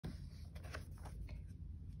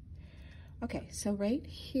Okay, so right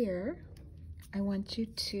here, I want you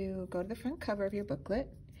to go to the front cover of your booklet,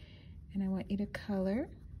 and I want you to color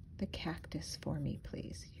the cactus for me,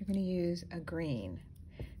 please. You're going to use a green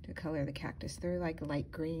to color the cactus. They're like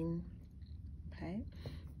light green, okay?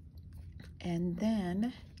 And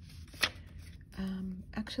then,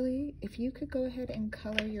 actually, if you could go ahead and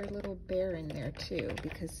color your little bear in there too,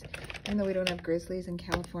 because even though we don't have grizzlies in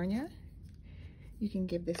California, you can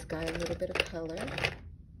give this guy a little bit of color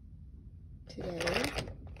today.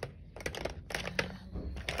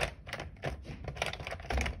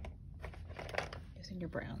 Using your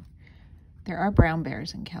brown. There are brown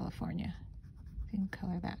bears in California. You can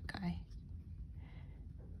color that guy.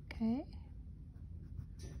 Okay.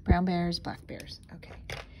 Brown bears, black bears. Okay.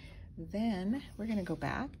 Then we're going to go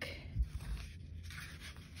back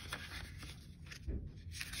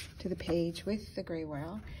to the page with the gray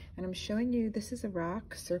whale, and I'm showing you this is a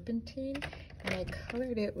rock serpentine, and I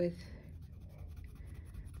colored it with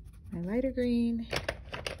my lighter green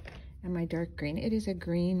and my dark green. It is a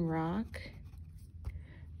green rock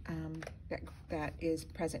that is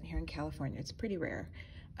present here in California. It's pretty rare,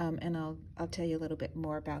 and I'll tell you a little bit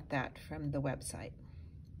more about that from the website.